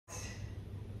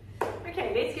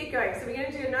Okay, let's get going. So we're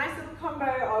going to do a nice little combo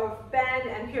of band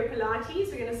and pure Pilates.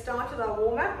 We're going to start with our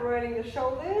warm-up, rolling the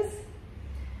shoulders.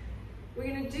 We're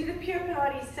going to do the pure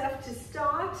Pilates stuff to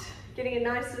start, getting a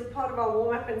nice little part of our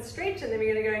warm-up and stretch, and then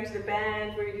we're going to go into the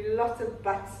band where we do lots of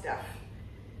butt stuff.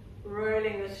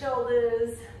 Rolling the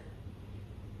shoulders.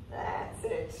 That's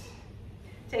it.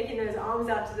 Taking those arms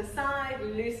out to the side,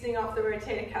 loosening off the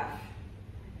rotator cuff.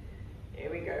 There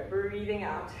we go, breathing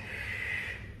out.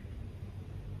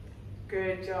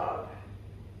 Good job.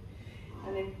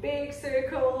 And then big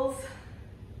circles.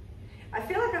 I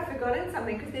feel like I've forgotten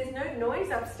something because there's no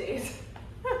noise upstairs.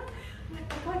 I'm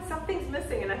like, oh God, something's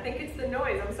missing, and I think it's the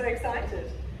noise. I'm so excited.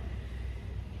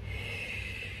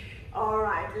 All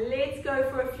right, let's go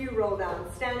for a few roll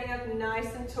downs. Standing up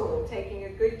nice and tall, taking a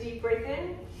good deep breath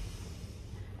in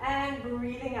and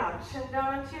breathing out. Chin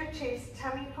down into your chest,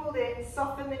 tummy pulled in,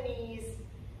 soften the knees,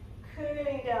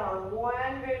 curling down,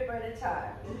 one vertebra at a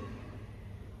time.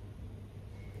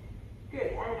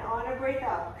 Good, and on a breath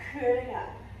out, curling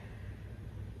up.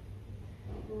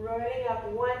 Rolling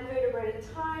up one vertebra at a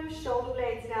time, shoulder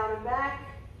blades down and back,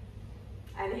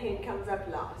 and head comes up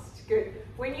last. Good.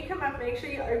 When you come up, make sure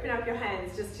you open up your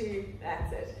hands just to,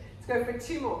 that's it. Let's go for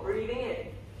two more. Breathing in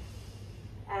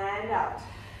and out.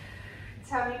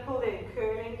 Tummy pulled in,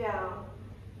 curling down.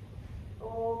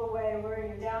 All the way,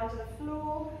 rolling down to the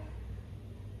floor.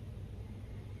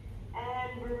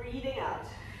 And breathing out,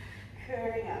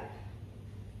 curling up.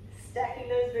 Stacking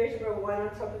those vertebrae one on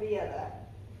top of the other.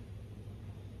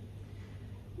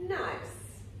 Nice.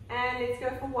 And let's go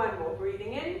for one more.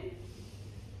 Breathing in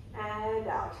and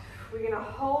out. We're going to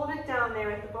hold it down there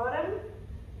at the bottom.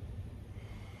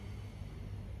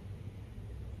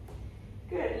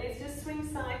 Good. Let's just swing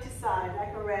side to side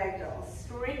like a rag doll.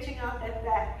 Stretching out that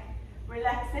back.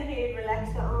 Relax the head,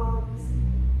 relax the arms.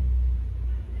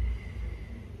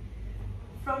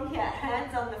 From here,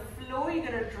 hands on the floor, you're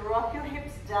going to drop your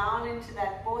hips down into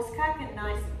that Borskak, a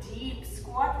nice deep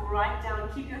squat, right down.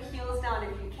 Keep your heels down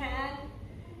if you can.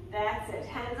 That's it.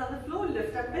 Hands on the floor,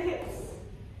 lift up the hips.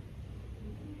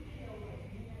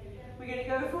 We're going to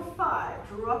go for 5,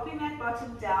 dropping that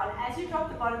bottom down. As you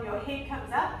drop the bottom, your head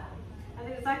comes up, and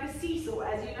then it's like a seesaw.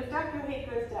 As you lift up, your head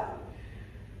goes down.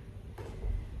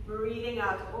 Breathing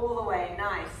out all the way.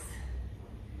 Nice.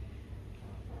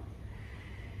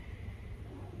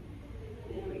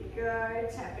 There we go,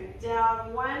 tapping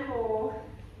down, one more.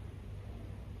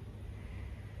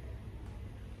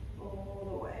 All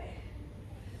the way.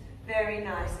 Very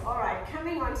nice. All right,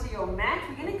 coming onto your mat,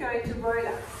 we're going to go into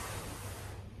roll-ups.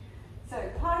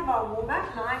 So part of our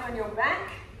warm-up, lying on your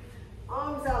back,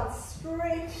 arms out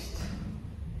stretched,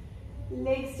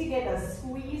 legs together,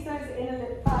 squeeze those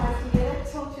inner thighs together,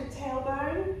 tilt your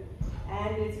tailbone.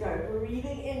 And let's go.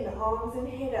 Breathing in, arms and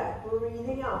head up.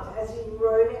 Breathing out as you're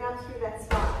rolling up through that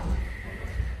spine.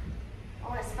 Oh,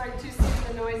 I spoke too soon.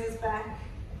 The noise is back.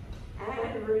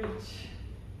 And reach.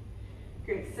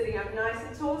 Good. Sitting up nice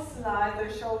and tall. Slide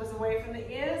those shoulders away from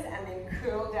the ears and then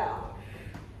curl down.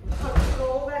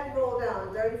 Control that roll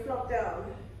down. Don't flop down.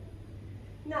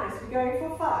 Nice. We're going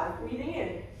for 5. Breathing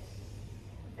in.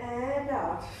 And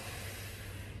out.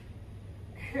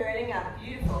 Curling up,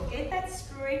 beautiful. Get that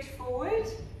stretch forward,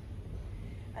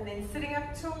 and then sitting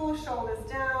up tall, shoulders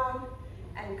down,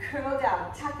 and curl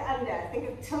down, tuck under. Think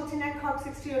of tilting that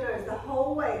coccyx to your nose the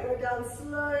whole way. Go down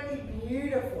slowly,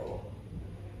 beautiful.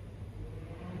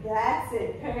 That's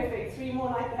it, perfect. 3 more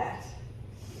like that.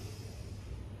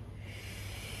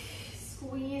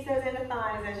 Squeeze those inner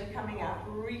thighs as you're coming up,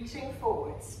 reaching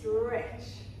forward, stretch.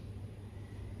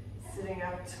 Sitting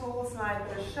up tall, slide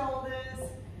those shoulders,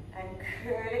 and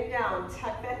curling down,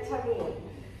 tuck that tummy in.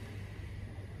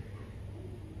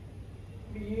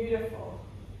 Beautiful.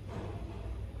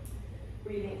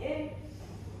 Breathing in.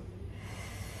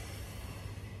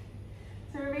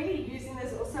 So we're really using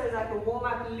this also as like a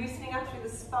warm-up, loosening up through the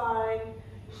spine,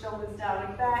 shoulders down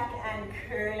and back, and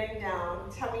curling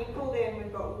down. Tummy pulled in.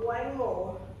 We've got one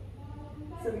more.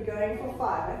 So we're going for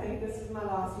 5. I think this is my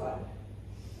last one.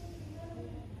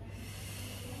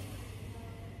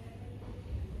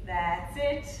 That's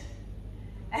it.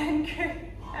 And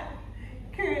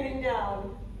curling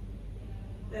down.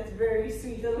 That's very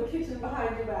sweet. Little kitten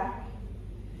behind your back.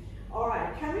 All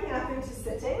right, coming up into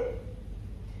sitting.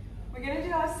 We're going to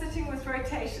do our sitting with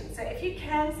rotation. So if you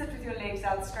can sit with your legs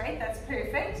out straight, that's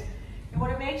perfect. You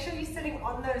want to make sure you're sitting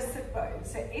on those sit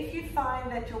bones. So if you find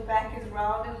that your back is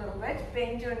round a little bit,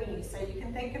 bend your knees. So you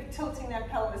can think of tilting that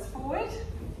pelvis forward.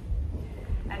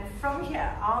 And from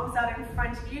here, arms out in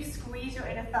front of you, squeeze your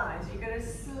inner thighs. You're going to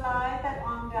slide that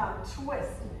arm down, twist.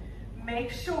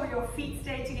 Make sure your feet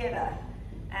stay together.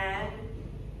 And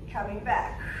coming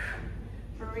back.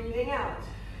 Breathing out.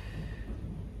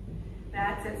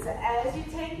 That's it. So as you're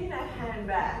taking that hand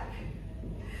back,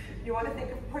 you want to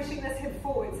think of pushing this hip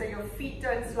forward so your feet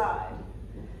don't slide.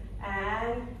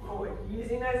 And forward,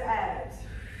 using those abs.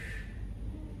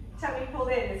 Tummy pulled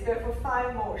in. Let's go for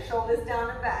 5 more. Shoulders down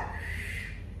and back.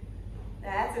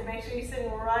 That's it. Make sure you're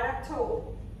sitting right up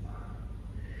tall.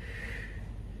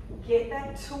 Get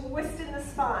that twist in the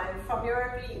spine from your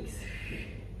obliques.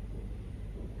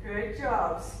 Good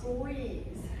job.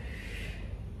 Squeeze.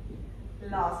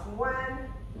 Last one.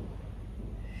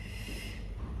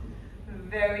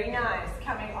 Very nice.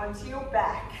 Coming onto your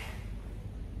back.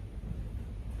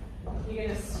 You're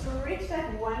going to stretch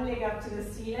that one leg up to the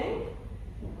ceiling.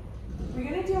 We're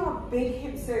going to do our big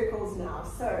hip circles now.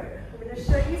 So I'm going to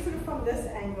show you sort of from this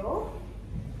angle.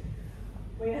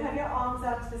 We're going to have your arms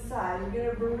out to the side.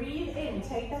 You're going to breathe in.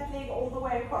 Take that leg all the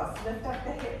way across. Lift up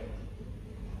the hip.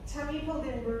 Tummy pulled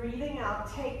in, breathing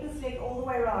out. Take this leg all the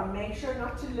way around. Make sure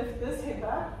not to lift this hip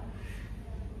up.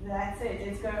 That's it.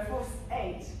 Let's go for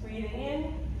 8. Breathing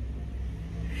in.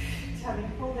 Tummy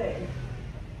pulled in.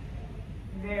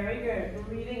 Very good.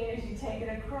 Breathing in as you take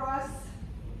it across.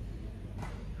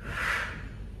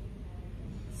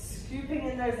 Scooping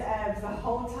in those abs the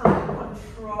whole time.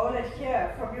 Control it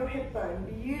here from your hip bone.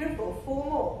 Beautiful. 4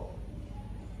 more.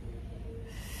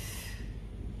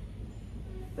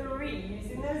 3,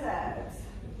 using those abs.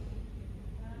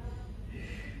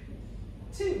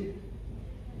 2.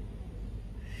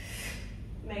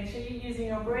 Make sure you're using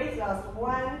your breath. Last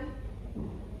 1.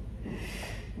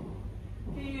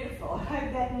 Beautiful.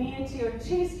 Hug that knee into your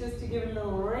chest just to give it a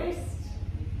little rest.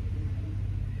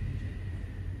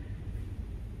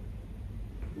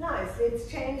 Nice. Let's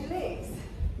change legs.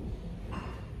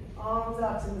 Arms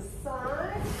out to the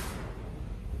side.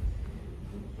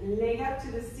 Leg up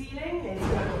to the ceiling. Let's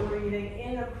go. Breathing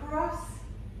in across.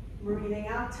 Breathing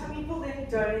out. Tummy pulled in.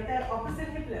 Don't let that opposite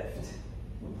hip lift.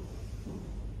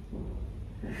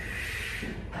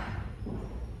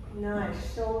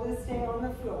 Nice. Shoulders stay on the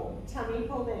floor. Tummy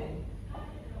pulled in.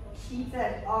 Keep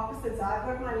that opposite. So I've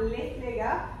got my left leg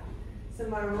up. So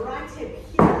my right hip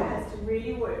here has to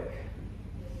really work.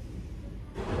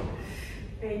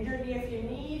 Bend your knee if you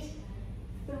need.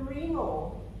 3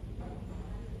 more.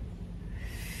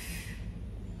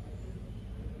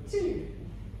 2.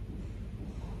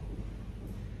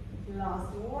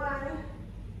 Last 1.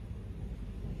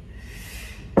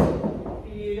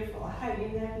 Beautiful.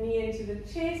 Hugging that knee into the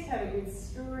chest. Have a good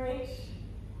stretch.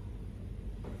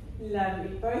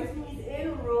 Lovely. Both knees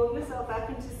in. Roll yourself up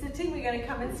into sitting. We're going to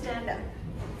come and stand up.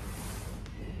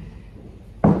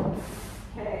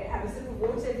 Okay. Have a sip of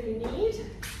water if you need.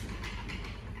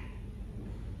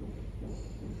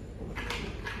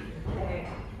 Okay.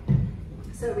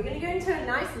 So we're going to go into a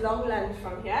nice long lunge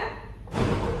from here.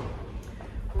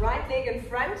 Right leg in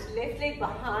front, left leg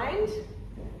behind.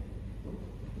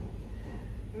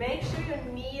 Make sure your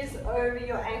knee is over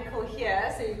your ankle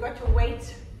here, so you've got your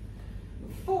weight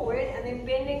forward and then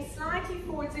bending slightly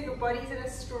forward so your body's in a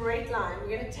straight line.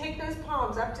 We're going to take those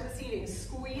palms up to the ceiling,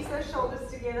 squeeze those shoulders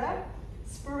together,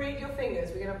 spread your fingers.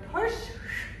 We're going to push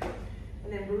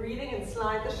and then breathing and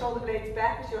slide the shoulder blades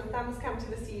back as your thumbs come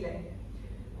to the ceiling.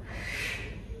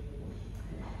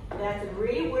 That's it.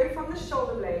 Really work from the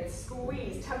shoulder blades.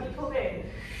 Squeeze, tummy pulled in.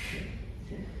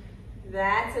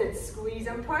 That's it. Squeeze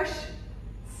and push.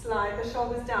 Slide the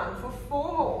shoulders down for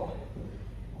 4 more.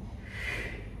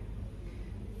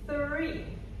 3.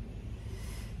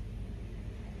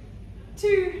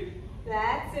 2.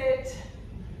 That's it.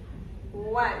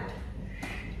 1.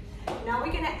 Now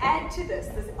we're going to add to this.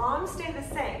 The arms stay the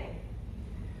same.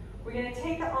 We're going to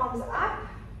take the arms up,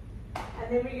 and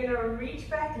then we're going to reach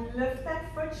back, lift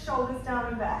that foot, shoulders down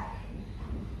and back.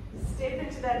 Step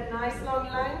into that nice long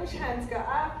lunge. Hands go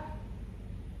up.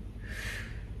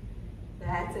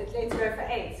 That's it. Let's go for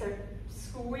 8. So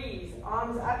squeeze.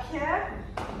 Arms up here.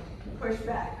 Push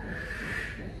back.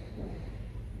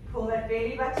 Pull that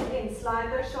belly button in.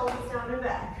 Slide those shoulders down and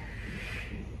back.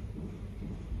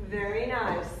 Very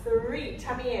nice. 3.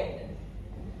 Tummy in.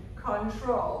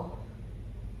 Control.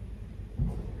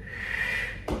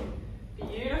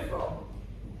 Beautiful.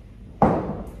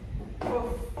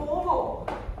 For 4 more.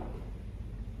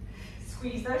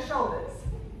 Squeeze those shoulders.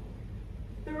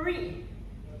 3.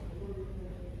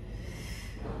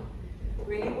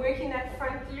 Really working that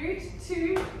front glute.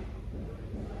 2.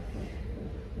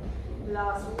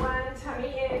 Last 1.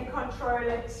 Tummy in. Control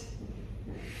it.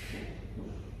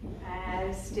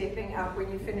 And stepping up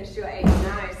when you finish your 8.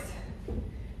 Nice.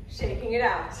 Shaking it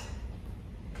out.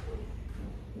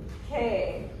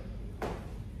 Okay.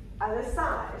 Other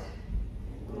side.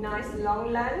 Nice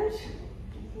long lunge.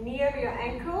 Knee over your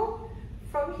ankle.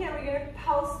 From here, we're going to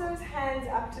pulse those hands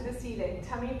up to the ceiling.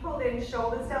 Tummy pulled in,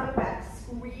 shoulders down and back.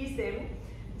 Squeeze them.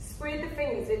 Spread the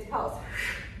fingers. Let's pulse.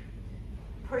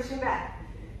 Pushing back.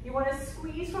 You want to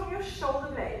squeeze from your shoulder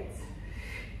blades.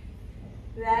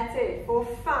 That's it. For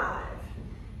 5,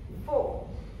 4,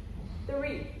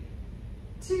 3,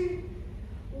 2,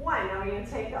 1. Now we're going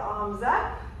to take the arms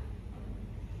up.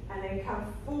 And then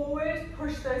come forward.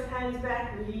 Push those hands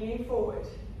back, leaning forward.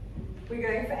 We're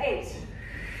going for 8.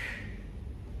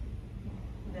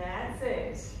 That's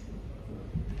it.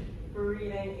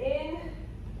 Breathing in,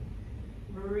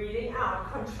 breathing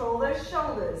out. Control those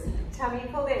shoulders. Tummy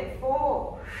pulled in.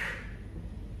 4.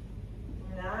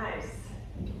 Nice.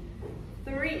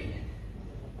 3.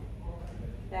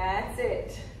 That's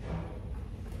it.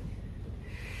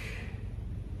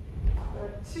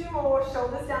 2 more.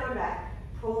 Shoulders down and back.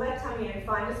 Pull that tummy in.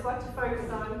 Find a spot to focus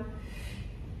on.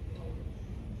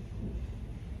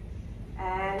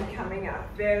 And coming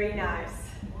up. Very nice.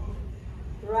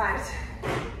 Right.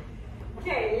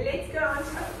 Okay, let's go onto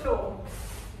the floor.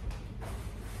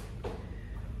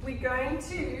 We're going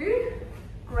to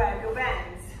grab your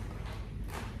bands.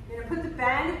 You're going to put the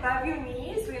band above your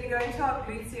knees. We're going to go into our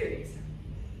glute series.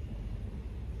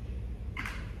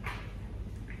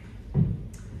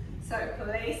 So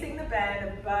placing the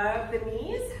band above the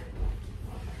knees.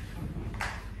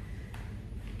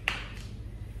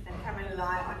 And come and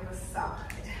lie on your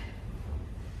side.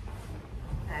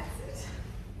 That's it.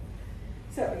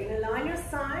 So we're going to lie on your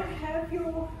side, have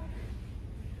your,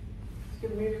 just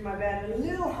going to move my band a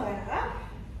little higher up.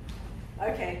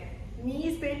 Okay,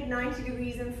 knees bent 90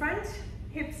 degrees in front,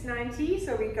 hips 90,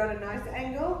 so we've got a nice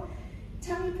angle.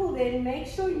 Tummy pulled in, make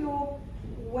sure your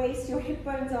waist, your hip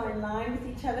bones are in line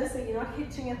with each other so you're not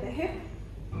hitching at the hip.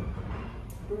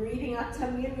 Breathing out,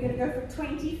 tummy in, we're going to go for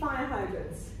 25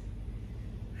 hundreds.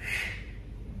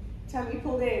 Tummy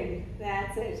pulled in,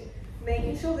 that's it.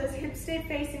 Making sure those hips stay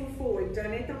facing forward.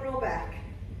 Don't let them roll back.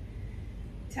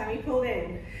 Tummy pulled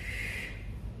in.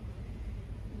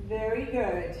 Very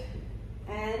good.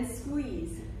 And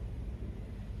squeeze.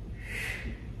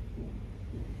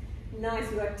 Nice,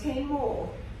 we've got 10 more.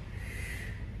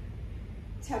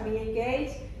 Tummy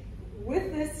engaged.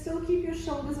 With this, still keep your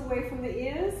shoulders away from the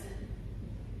ears.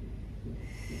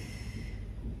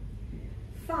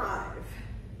 5,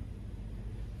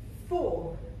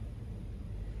 4,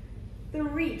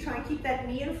 3, try and keep that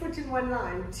knee and foot in one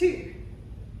line. 2,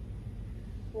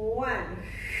 1.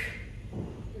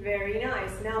 Very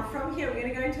nice. Now from here, we're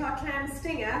going to go into our clam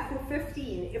stinger for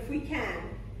 15, if we can.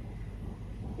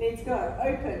 Let's go.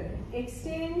 Open,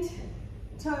 extend,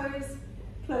 toes,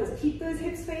 close. Keep those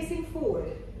hips facing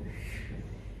forward.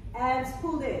 Abs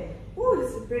pulled in. Oh,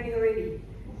 this is burning already.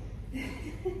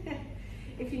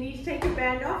 If you need to take your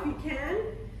band off, you can.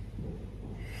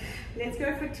 Let's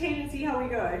go for 10 and see how we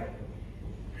go.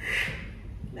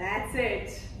 That's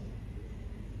it.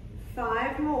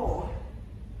 5 more.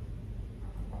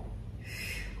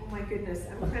 Oh my goodness,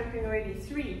 I'm cramping already.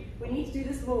 3. We need to do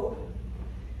this more.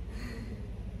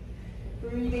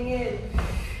 Breathing in.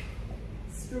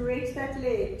 Stretch that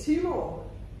leg. 2 more.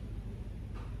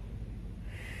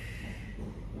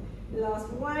 Last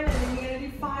 1, and then you're going to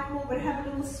do 5 more, but have a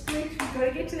little stretch. We've got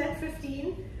to get to that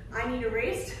 15. I need a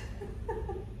rest.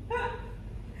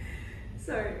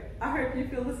 So, I hope you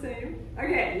feel the same.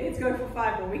 Okay, let's go for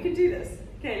 5 more. We can do this.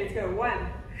 Okay, let's go. 1.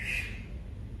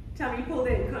 Tummy pulled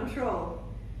in, control.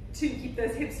 2, keep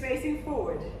those hips facing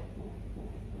forward.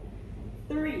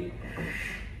 3.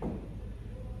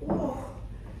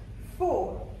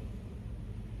 4.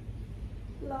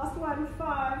 Last one,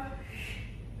 5.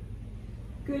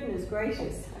 Goodness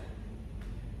gracious.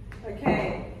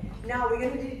 Okay, now we're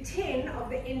going to do 10 of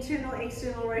the internal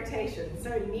external rotation.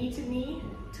 So knee to knee,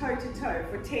 toe to toe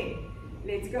for 10.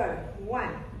 Let's go.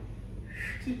 1.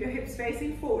 Keep your hips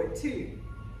facing forward. 2.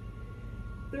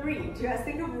 3. Just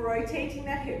think of rotating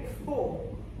that hip. 4.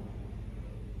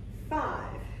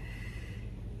 5.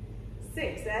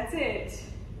 6. That's it.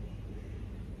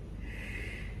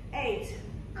 8.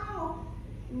 Ow.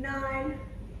 9.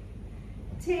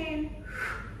 10.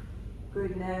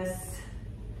 Goodness.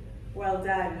 Well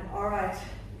done. All right.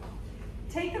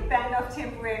 Take the band off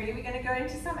temporarily. We're going to go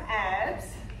into some abs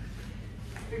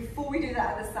before we do the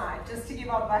other side, just to give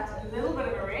our butt a little bit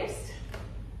of a rest.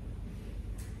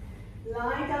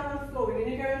 Lie down on the floor. We're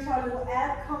going to go into our little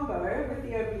ab combo with the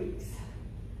obliques.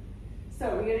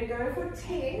 So we're going to go for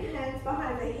 10, hands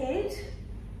behind the head,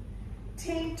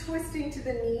 10 twisting to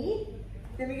the knee.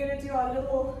 Then we're going to do our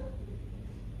little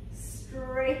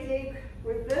straight leg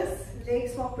with this, leg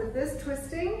swap with this,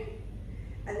 twisting.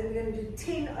 And then we're going to do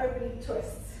 10 oblique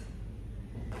twists.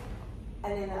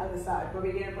 And then the other side, but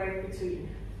we're going to break between.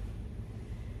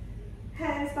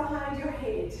 Hands behind your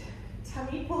head.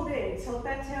 Tummy pulled in. Tilt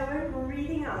that tailbone,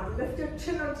 breathing out. Lift your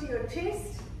chin onto your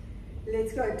chest.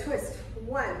 Let's go. Twist.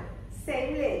 1.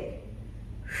 Same leg.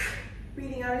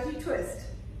 Breathing out as you twist.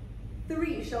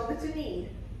 3. Shoulder to knee.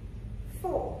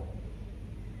 4.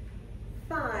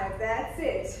 5. That's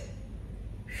it.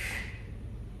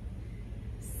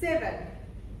 7.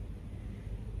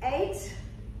 8.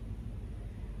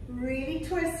 Really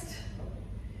twist.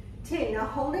 10. Now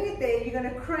holding it there, you're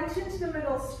going to crunch into the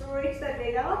middle, stretch that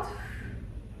leg out,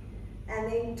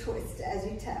 and then twist as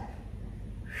you tap.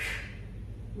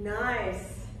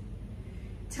 Nice.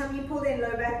 Tummy pulled in,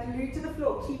 low back glued to the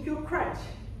floor. Keep your crunch.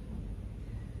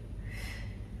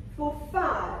 For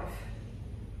 5,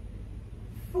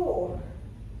 4,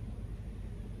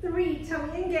 3,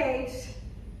 tummy engaged.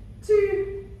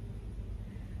 2,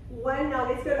 1. Now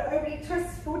let's go to oblique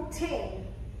twist for 10,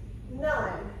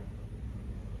 9,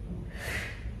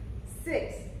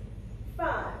 6,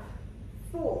 5,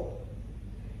 4,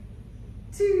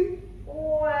 2,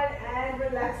 1, and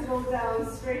relax it all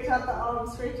down. Stretch out the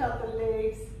arms, stretch out the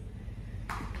legs.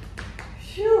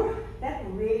 Phew, that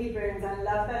really burns. I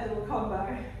love that little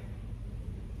combo.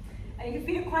 And you can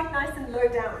feel it quite nice and low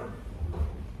down.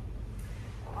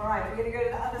 All right, we're going to go to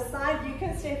the other side. You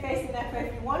can stay facing that way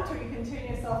if you want, or you can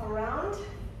turn yourself around.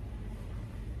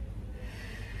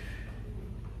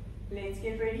 Let's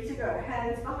get ready to go.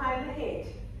 Hands behind the head.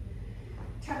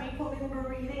 Tummy pulled in,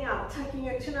 breathing out. Tucking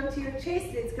your chin onto your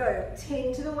chest. Let's go.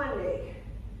 10 to the one leg.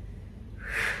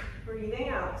 Breathing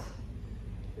out.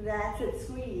 That's it.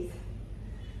 Squeeze.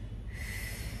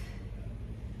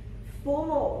 4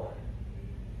 more.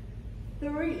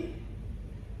 3,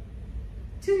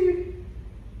 2,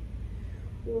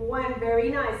 1.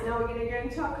 Very nice. Now we're going to go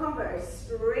into our combo.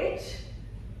 Stretch,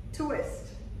 twist.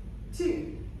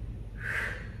 2,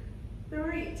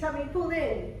 3. Tummy pulled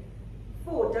in.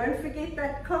 4. Don't forget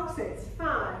that coccyx.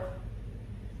 5,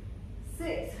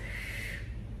 6,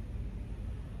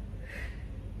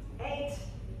 8,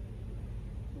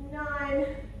 9,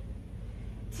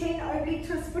 10. Oblique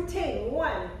twist for 10.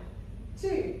 1,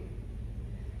 2,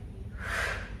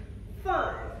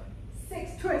 5,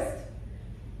 6. Twist.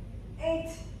 8,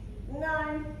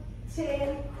 9,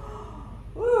 10.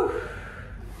 Woo.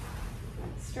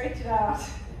 Stretch it out.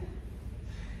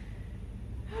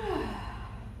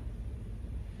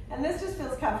 And this just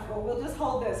feels comfortable. We'll just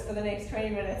hold this for the next 20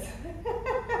 minutes.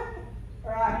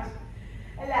 All right.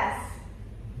 Alas.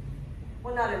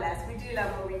 Well, not alas. We do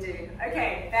love what we do.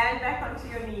 Okay, band back onto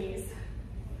your knees.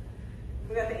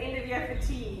 We've got the end of your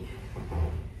fatigue.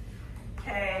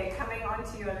 Okay, coming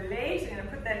onto your legs. We're going to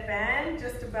put that band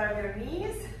just above your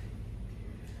knees.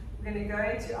 We're going to go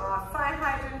into our 5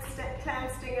 hydrant clam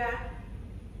stinger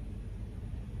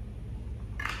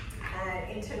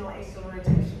and internal external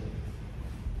rotation.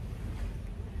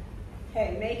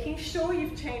 Okay, making sure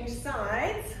you've changed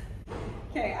sides.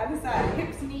 Okay, other side,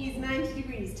 hips, knees, 90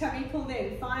 degrees, tummy pulled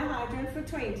in, 5 hydrant for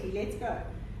 20, let's go.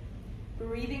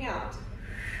 Breathing out.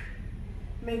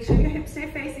 Make sure your hips stay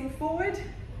facing forward.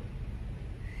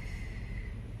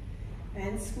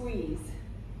 And squeeze.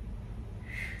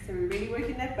 So we're really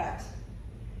working that butt.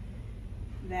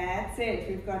 That's it,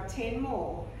 we've got 10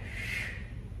 more.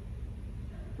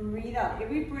 Breathe out,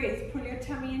 every breath, pull your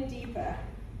tummy in deeper.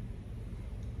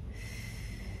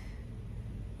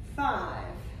 5,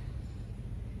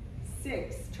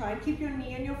 6, try and keep your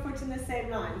knee and your foot in the same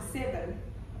line. 7,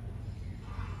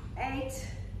 8,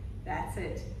 that's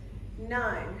it.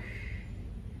 9,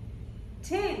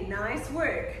 10, nice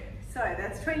work. So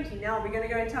that's 20. Now we're going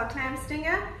to go into our clam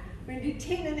stinger. We're going to do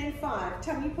 10 and then 5.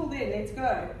 Tummy pulled in, let's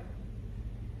go.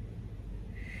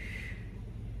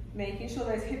 Making sure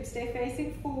those hips stay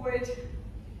facing forward.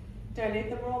 Don't let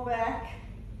them roll back.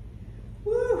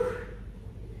 Woo!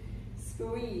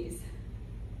 Squeeze.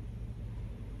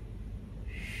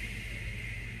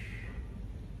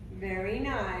 Very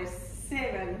nice.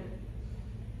 7.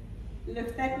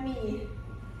 Lift that knee.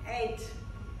 8.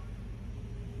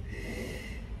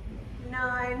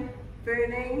 9.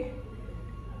 Burning.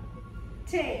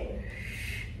 10.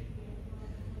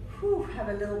 Whew, have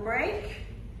a little break.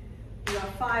 We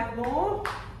got 5 more.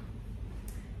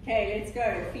 Okay, let's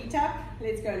go. Feet up.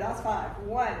 Let's go. Last 5.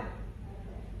 1.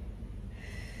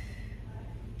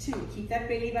 2. Keep that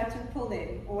belly button pulled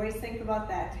in. Always think about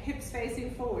that. Hips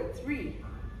facing forward. 3.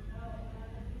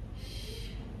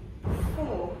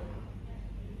 4.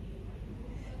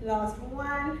 Last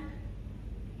 1.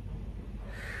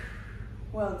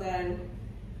 Well done.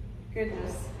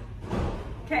 Goodness.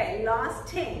 Okay, last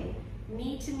 10.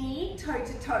 Knee to knee, toe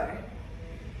to toe.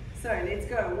 So let's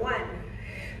go. 1.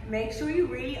 Make sure you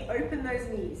really open those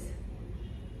knees.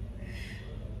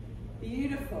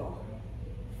 Beautiful.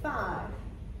 5,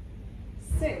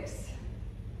 6,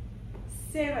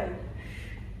 7,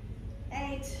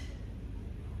 8,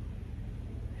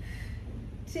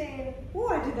 10. Oh,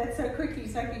 I did that so quickly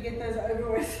so I could get those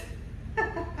over with.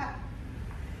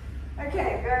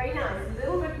 Okay, very nice. A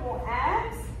little bit more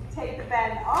abs. Take the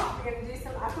band off. We're going to do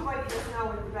some upper body just now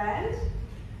with the band.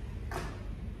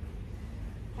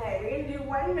 Okay, we're going to do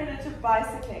 1 minute of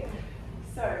bicycling.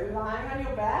 So, lying on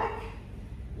your back,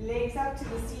 legs up to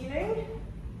the ceiling.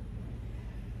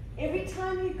 Every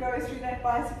time you go through that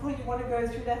bicycle, you want to go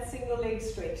through that single leg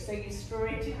stretch. So you're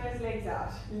stretching those legs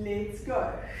out. Let's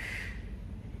go.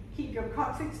 Keep your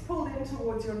coccyx pulled in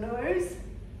towards your nose.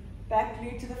 Back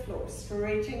glued to the floor.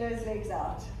 Stretching those legs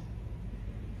out.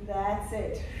 That's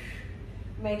it.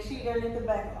 Make sure you don't let the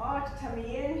back arch,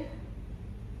 tummy in.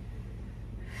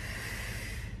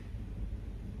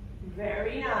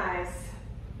 Very nice.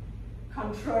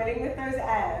 Controlling with those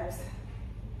abs.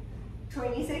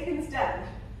 20 seconds done.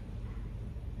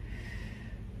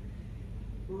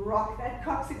 Rock that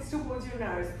coccyx towards your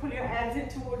nose. Pull your abs in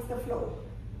towards the floor.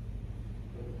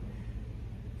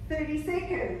 30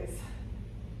 seconds.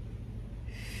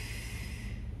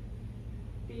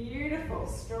 Beautiful.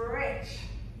 Stretch.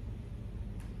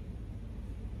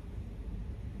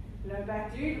 Low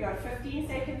back glute. We've got 15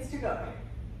 seconds to go.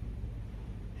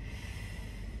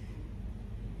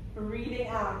 Breathing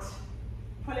out.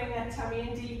 Pulling that tummy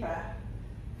in deeper.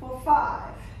 For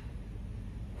 5,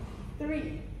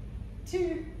 3,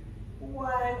 2,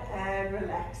 1, and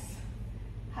relax.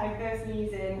 Hug those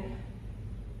knees in.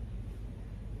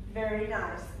 Very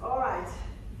nice. All right.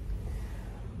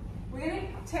 We're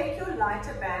going to take your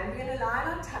lighter band. We're going to lie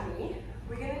on our tummy.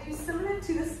 We're going to do similar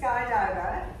to the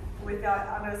skydiver on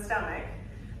our stomach,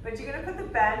 but you're going to put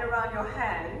the band around your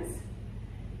hands,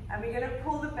 and we're going to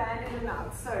pull the band in and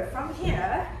out. So from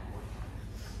here,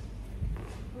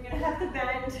 we're going to have the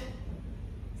band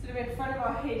sort of in front of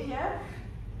our head here.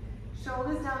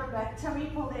 Shoulders down and back,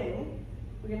 tummy pulled in.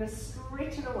 We're going to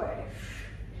stretch it away.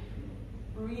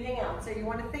 Breathing out. So you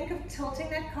want to think of tilting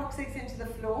that coccyx into the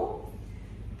floor.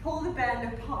 Pull the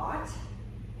band apart.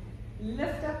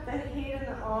 Lift up the head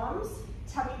and the arms.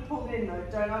 Tummy pulled in though.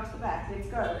 Don't arch the back. Let's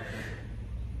go.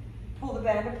 Pull the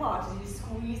band apart as you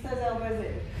squeeze those elbows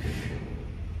in.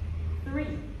 3,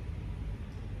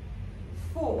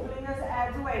 4. Pulling those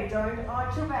abs away. Don't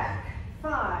arch your back.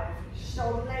 5.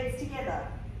 Shoulder blades together.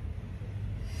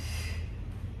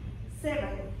 7,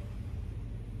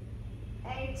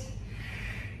 8,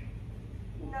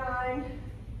 9,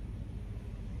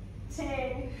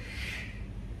 10.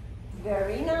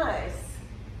 Very nice.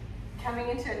 Coming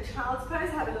into a child's pose,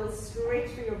 have a little stretch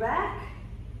for your back.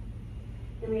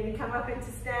 Then we're going to come up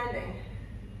into standing.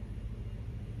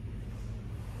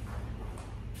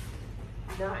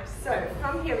 Nice. So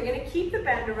from here, we're going to keep the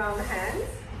band around the hands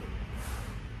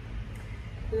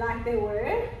like they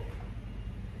were.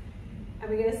 And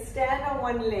we're going to stand on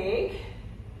one leg.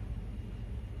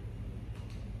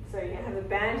 So you're going to have the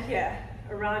band here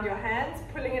around your hands,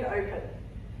 pulling it open.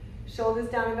 Shoulders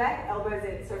down and back, elbows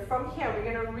in. So from here,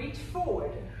 we're going to reach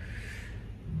forward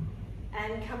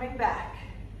and coming back.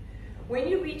 When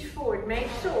you reach forward, make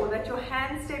sure that your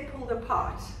hands stay pulled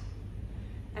apart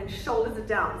and shoulders are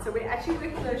down. So we're actually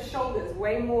working those shoulders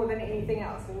way more than anything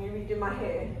else. Let me redo my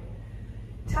hair.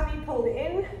 Tummy pulled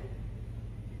in,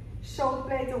 shoulder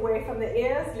blades away from the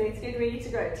ears. Let's get ready to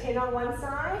go. 10 on one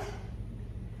side,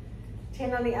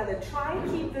 10 on the other. Try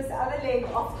and keep this other leg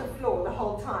off the floor the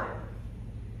whole time.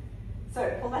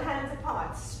 So pull the hands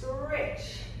apart,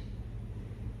 stretch.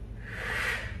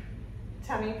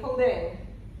 Tummy pulled in.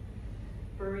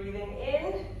 Breathing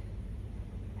in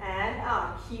and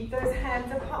out. Keep those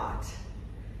hands apart.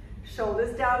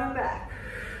 Shoulders down and back.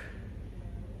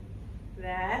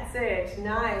 That's it.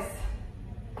 Nice.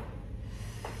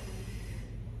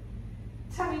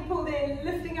 Tummy pulled in,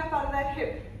 lifting up out of that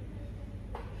hip.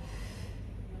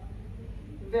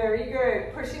 Very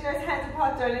good. Pushing those hands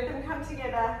apart. Don't let them come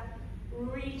together.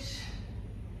 Reach.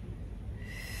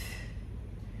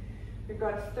 We've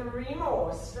got 3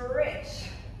 more. Stretch.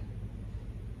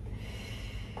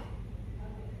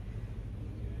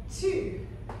 2.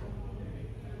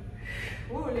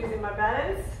 Ooh, losing my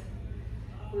balance.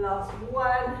 Last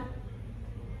 1.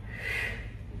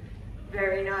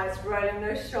 Very nice. Rolling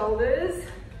those shoulders.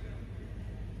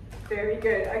 Very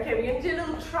good. Okay, we're going to do a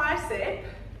little tricep.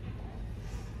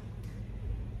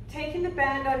 Taking the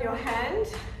band on your hand.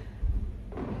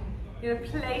 You're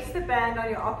going to place the band on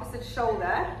your opposite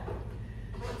shoulder.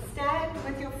 Stand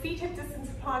with your feet hip distance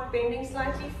apart, bending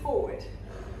slightly forward.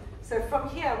 So from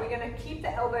here, we're going to keep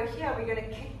the elbow here, we're going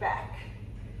to kick back.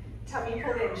 Tummy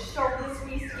pull in, shoulders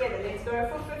squeeze together. Let's go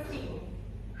for 15.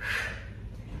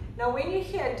 Now when you're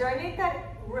here, don't let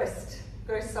that wrist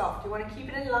go soft. You want to keep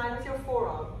it in line with your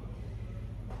forearm.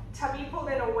 Tummy pull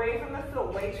in away from the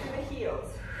floor, weight through the heels.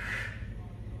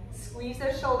 Squeeze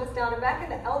those shoulders down and back,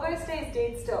 and the elbow stays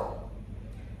dead still.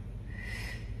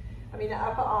 I mean the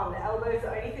upper arm, the elbow is the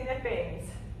only thing that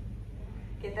bends.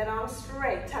 Get that arm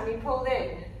straight, tummy pulled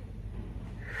in.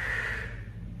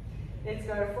 Let's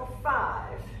go for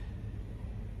 5,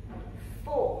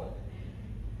 4,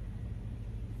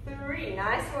 3,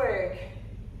 nice work.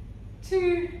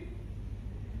 2,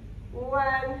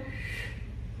 1,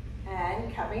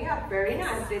 and coming up, very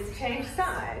nice. Let's change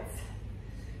sides.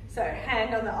 So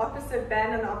hand on the opposite,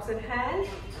 band on the opposite hand,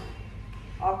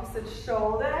 opposite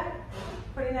shoulder,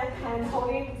 putting that hand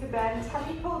holding into the band,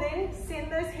 tummy pulled in,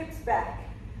 send those hips back,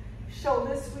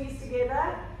 shoulders squeeze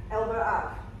together, elbow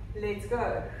up. Let's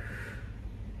go.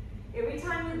 Every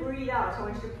time you breathe out, I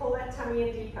want you to pull that tummy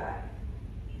in deeper.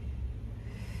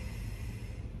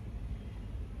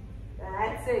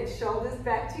 That's it, shoulders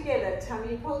back together,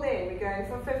 tummy pulled in. We're going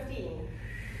for 15.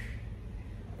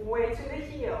 Weight to the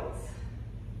heels.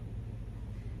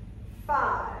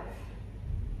 5,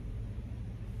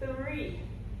 3.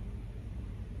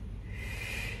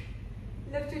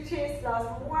 Lift your chest,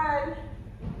 last 1.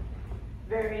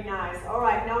 Very nice. All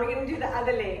right, now we're going to do the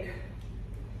other leg.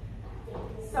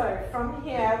 So from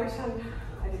here, which one?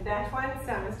 I did that one,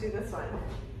 so let's do this one.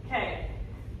 Okay.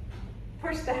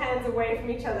 Push the hands away from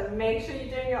each other. Make sure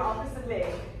you're doing your opposite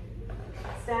leg.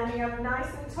 Standing up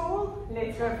nice and tall.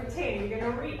 Let's go for 10. You're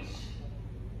going to reach.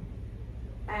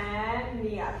 And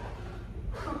knee up.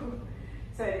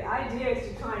 So the idea is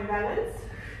to try and balance.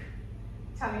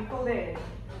 Tummy pulled in.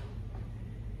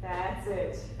 That's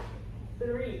it.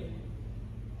 3.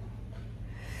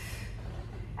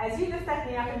 As you lift that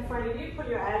knee up in front of you, pull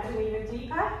your abs in even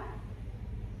deeper.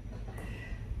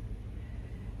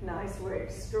 Nice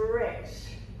work. Stretch.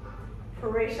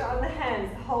 Pressure on the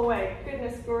hands the whole way.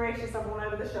 Goodness gracious, I'm all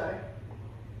over the show.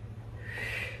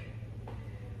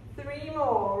 3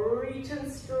 more. Reach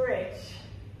and stretch.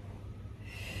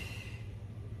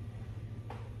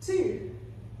 2.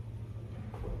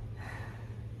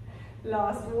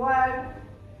 Last 1.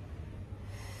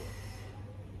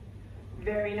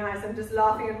 Very nice. I'm just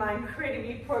laughing at my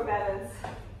incredibly poor balance.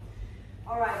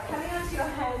 All right, coming onto your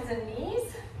hands and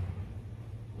knees.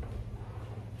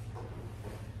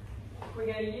 We're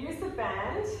going to use the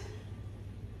band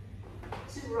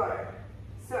to row.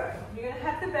 So you're going to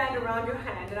have the band around your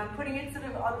hand, and I'm putting it sort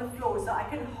of on the floor so I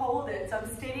can hold it. So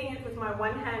I'm steadying it with my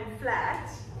one hand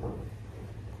flat.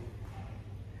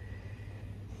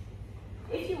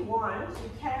 If you want, you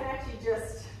can actually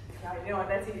just, you know what,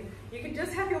 that's easy. You can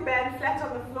just have your band flat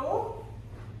on the floor,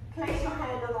 place your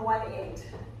hand on the one end.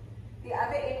 The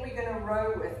other end we're going to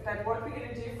row with, but what we're going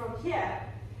to do from here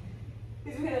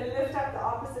is we're going to lift up the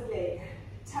opposite leg.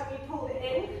 Tummy pulled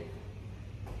in,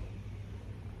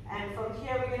 and from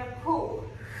here we're going to pull.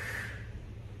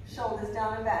 Shoulders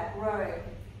down and back, rowing.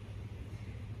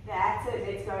 That's it,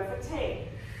 let's go for 10.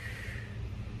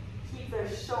 Keep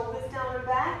those shoulders down and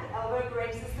back, elbow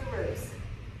braces the ribs.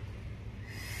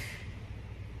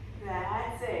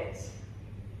 That's it.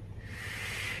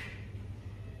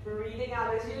 Breathing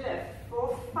out as you lift.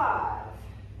 For 5,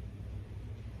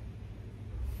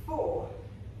 4,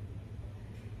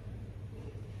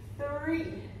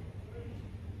 3,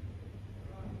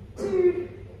 2,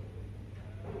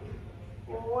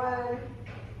 1.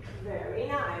 Very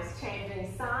nice.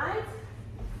 Changing sides.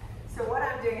 So what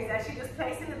I'm doing is actually just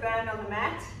placing the band on the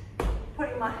mat,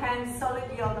 putting my hands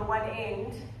solidly on the one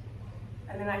end,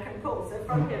 and then I can pull. So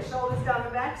from here, shoulders down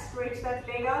the back, stretch that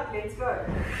leg out, let's go.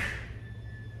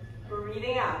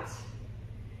 Breathing out.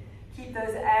 Keep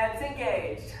those abs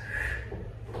engaged.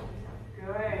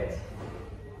 Good.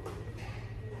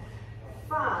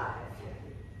 5,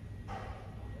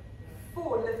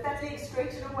 4, lift that leg,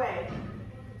 stretch it away.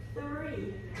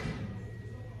 3,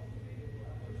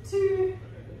 2,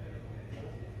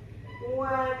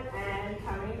 1, and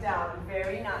coming down.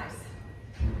 Very nice.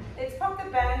 Let's pop the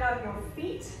band on your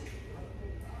feet.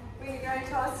 We're going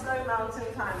to our slow mountain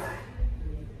climber.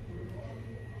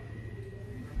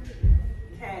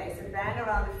 Okay, so band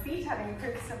around the feet, having a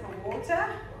quick sip of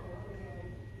water.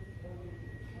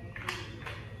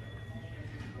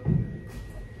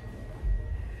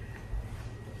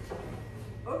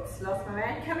 Oops, lost my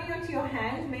band. Coming onto your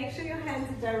hands, make sure your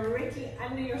hands are directly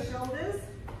under your shoulders.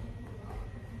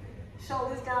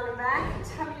 Shoulders down and back,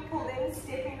 tummy pulled in,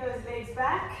 stepping those legs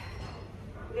back.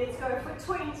 Let's go for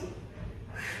 20.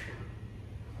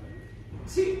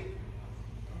 2,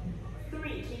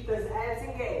 3, keep those abs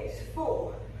engaged,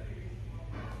 4,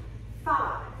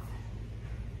 5,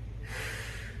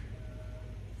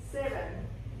 7,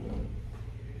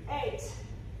 8,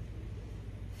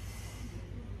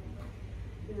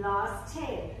 last 10,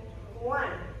 1,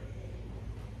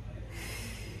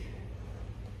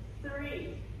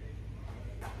 3,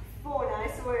 4,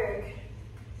 nice work,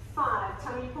 5,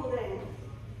 tummy pulled in,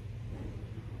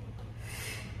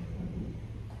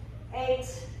 8,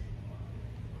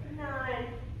 9,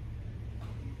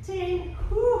 10,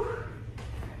 whew,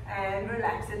 and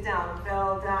relax it down,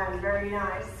 well done, very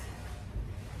nice.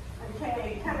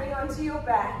 Okay, coming onto your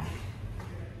back.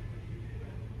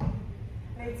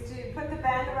 Let's put the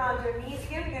band around your knees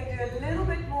again. We're going to do a little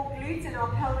bit more glutes in our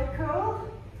pelvic curl.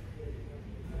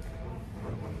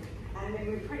 And then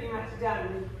we're pretty much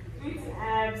done. Glutes and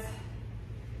abs.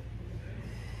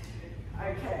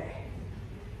 Okay.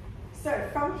 So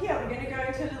from here, we're going to go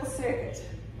into a little circuit.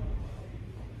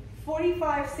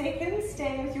 45 seconds,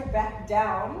 staying with your back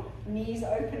down, knees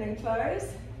open and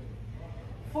close.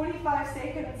 45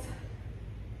 seconds,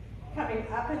 coming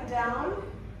up and down.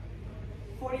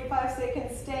 45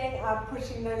 seconds, staying up,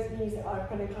 pushing those knees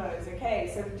open and close.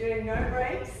 Okay, so we're doing no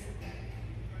breaks.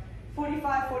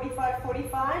 45, 45,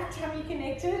 45, tummy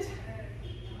connected.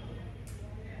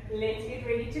 Let's get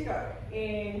ready to go.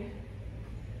 In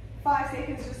 5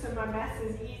 seconds, just so my maths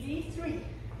is easy. 3,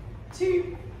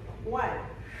 2, 1.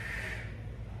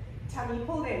 Tummy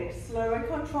pulled in, slow and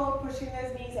controlled, pushing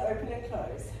those knees open and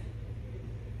close.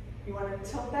 You want to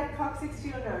tilt that coccyx to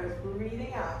your nose,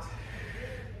 breathing out.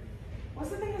 What's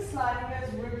the thing of sliding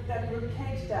that rib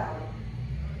cage down?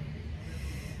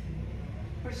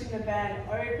 Pushing the band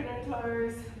open and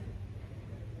close.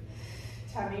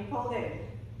 Tummy pulled in.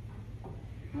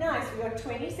 Nice, we've got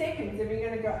 20 seconds and we're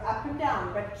going to go up and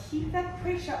down, but keep that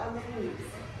pressure on the knees.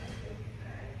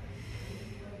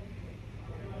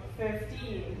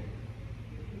 15.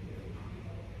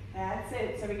 That's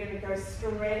it. So we're going to go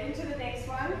straight into the next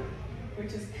one,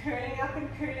 which is curling up and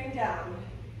curling down.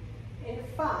 In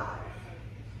 5,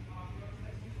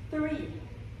 3,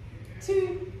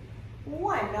 2,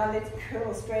 1. Now let's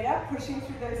curl straight up, pushing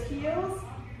through those heels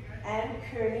and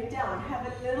curling down. Have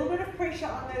a little bit of pressure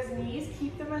on those knees.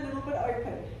 Keep them a little bit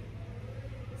open.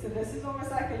 So this is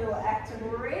almost like a little active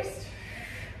rest.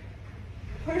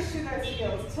 Push through those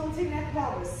heels, tilting that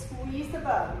pelvis. Squeeze the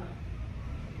bum.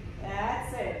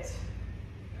 That's it.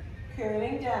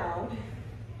 Curling down.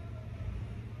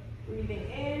 Breathing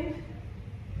in.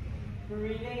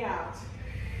 Breathing out.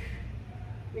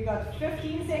 We got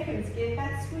 15 seconds. Get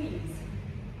that squeeze.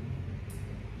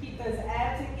 Keep those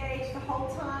abs engaged the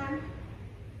whole time.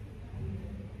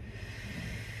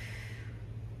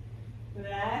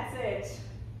 That's it.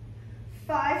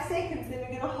 5 seconds. Then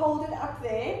we're going to hold it up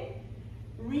there.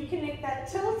 Reconnect that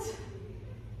tilt.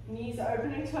 Knees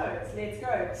open and close. Let's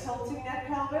go. Tilting that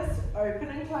pelvis, open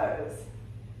and close.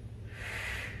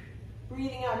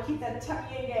 Breathing out, keep that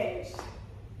tummy engaged.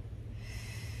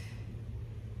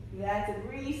 That's it.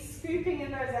 Really scooping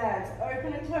in those abs.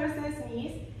 Open and close those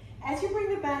knees. As you bring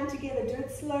the band together, do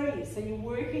it slowly so you're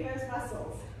working those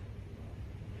muscles.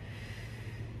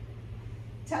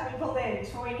 Tummy pulled in.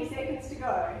 20 seconds to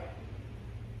go.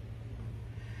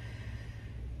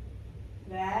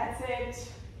 That's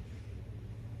it.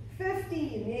 50,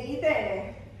 nearly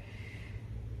there.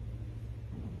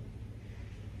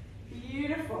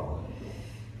 Beautiful.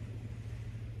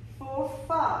 4,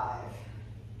 5,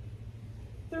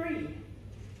 3,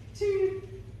 2,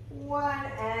 1,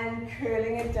 and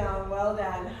curling it down. Well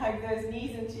done. Hug those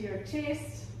knees into your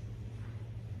chest.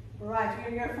 Right,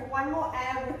 we're going to go for one more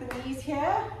ab with the knees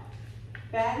here.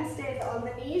 Band stays on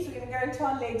the knees. We're going to go into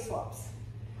our leg swaps.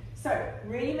 So,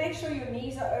 really make sure your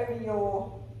knees are over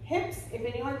your hips. If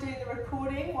anyone doing the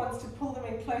recording wants to pull them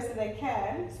in closer, they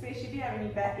can, especially if you have any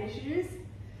back issues.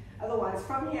 Otherwise,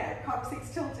 from here, coccyx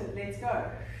tilted, let's go.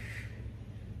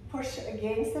 Push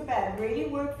against the band, really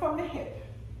work from the hip.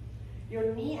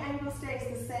 Your knee angle stays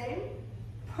the same.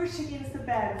 Push against the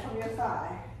band from your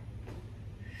thigh.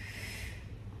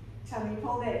 Tummy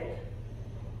pulled in.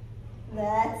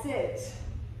 That's it.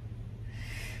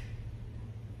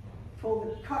 Pull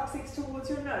the coccyx towards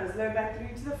your nose, low back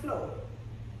glute to the floor.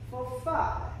 For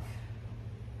 5,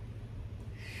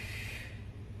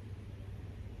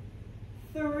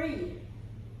 3,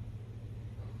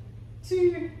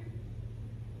 2,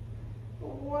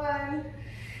 1,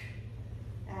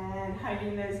 and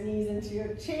hugging those knees into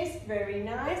your chest. Very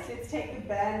nice. Let's take the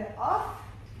band off.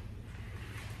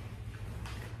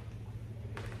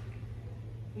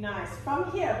 Nice. From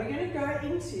here, we're going to go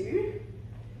into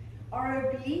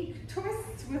are oblique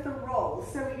twists with a roll.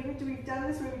 So we've done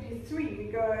this where we do 3. We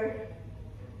go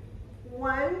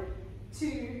 1,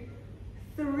 2,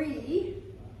 3.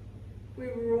 We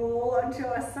roll onto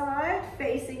our side,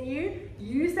 facing you.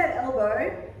 Use that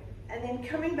elbow, and then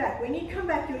coming back. When you come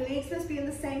back, your legs must be in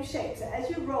the same shape. So as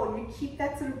you roll, you keep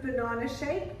that sort of banana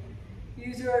shape.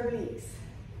 Use your obliques.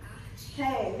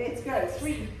 Okay, let's go.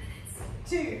 3,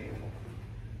 2,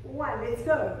 1. Let's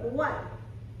go. 1,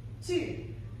 2,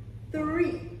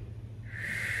 3.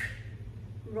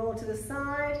 Roll to the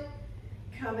side.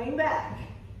 Coming back.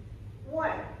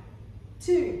 1,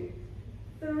 2,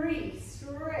 3.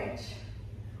 Stretch.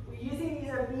 We're using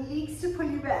these obliques to pull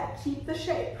you back. Keep the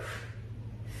shape.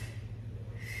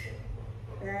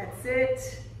 That's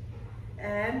it.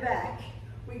 And back.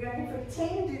 We're going for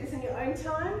 10. Do this in your own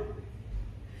time.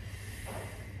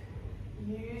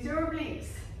 Use your obliques.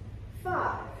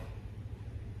 5.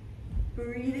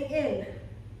 Breathing in.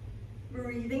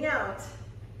 Breathing out.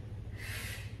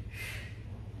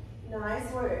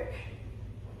 Nice work.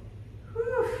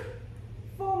 Whew.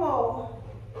 4 more.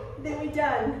 Then we're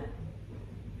done.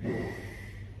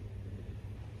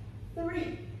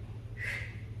 3.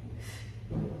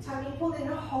 Tummy pulled in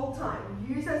the whole time.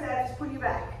 Use those abs to pull you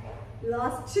back.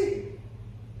 Last 2.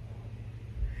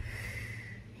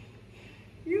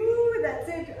 That's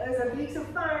it. Those obliques are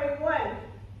firing. 1,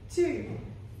 2,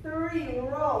 3.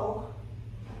 Roll.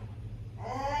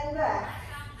 And back.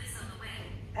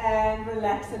 And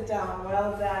relax it down.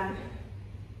 Well done.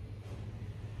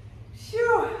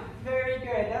 Phew. Very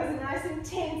good. That was a nice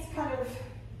intense kind of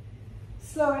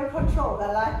slow and controlled.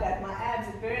 I like that. My abs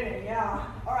are burning. Yeah.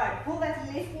 All right. Pull that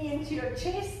left knee into your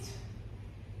chest.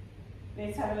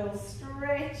 Let's have a little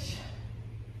stretch.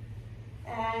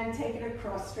 And take it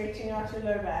across, stretching out your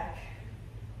low back.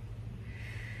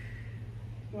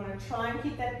 You want to try and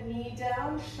keep that knee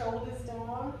down, shoulders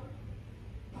down.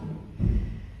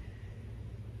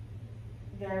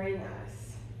 Very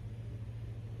nice.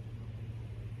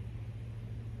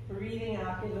 Breathing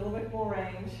out, get a little bit more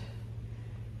range.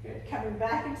 Good. Coming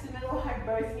back into the middle, hug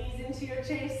both knees into your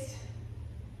chest.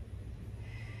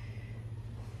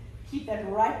 Keep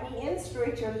that right knee in,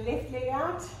 stretch your left leg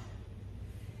out.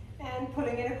 And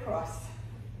pulling it across.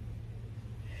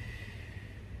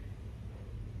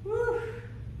 Woo.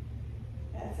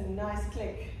 That's a nice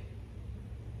click.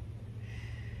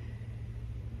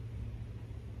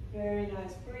 Very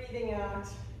nice. Breathing out.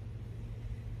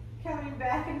 Coming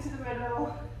back into the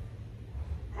middle.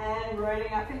 And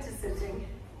rolling up into sitting.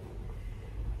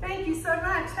 Thank you so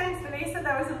much. Thanks, Vanessa.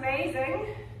 That was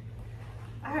amazing.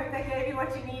 I hope that gave you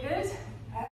what you needed.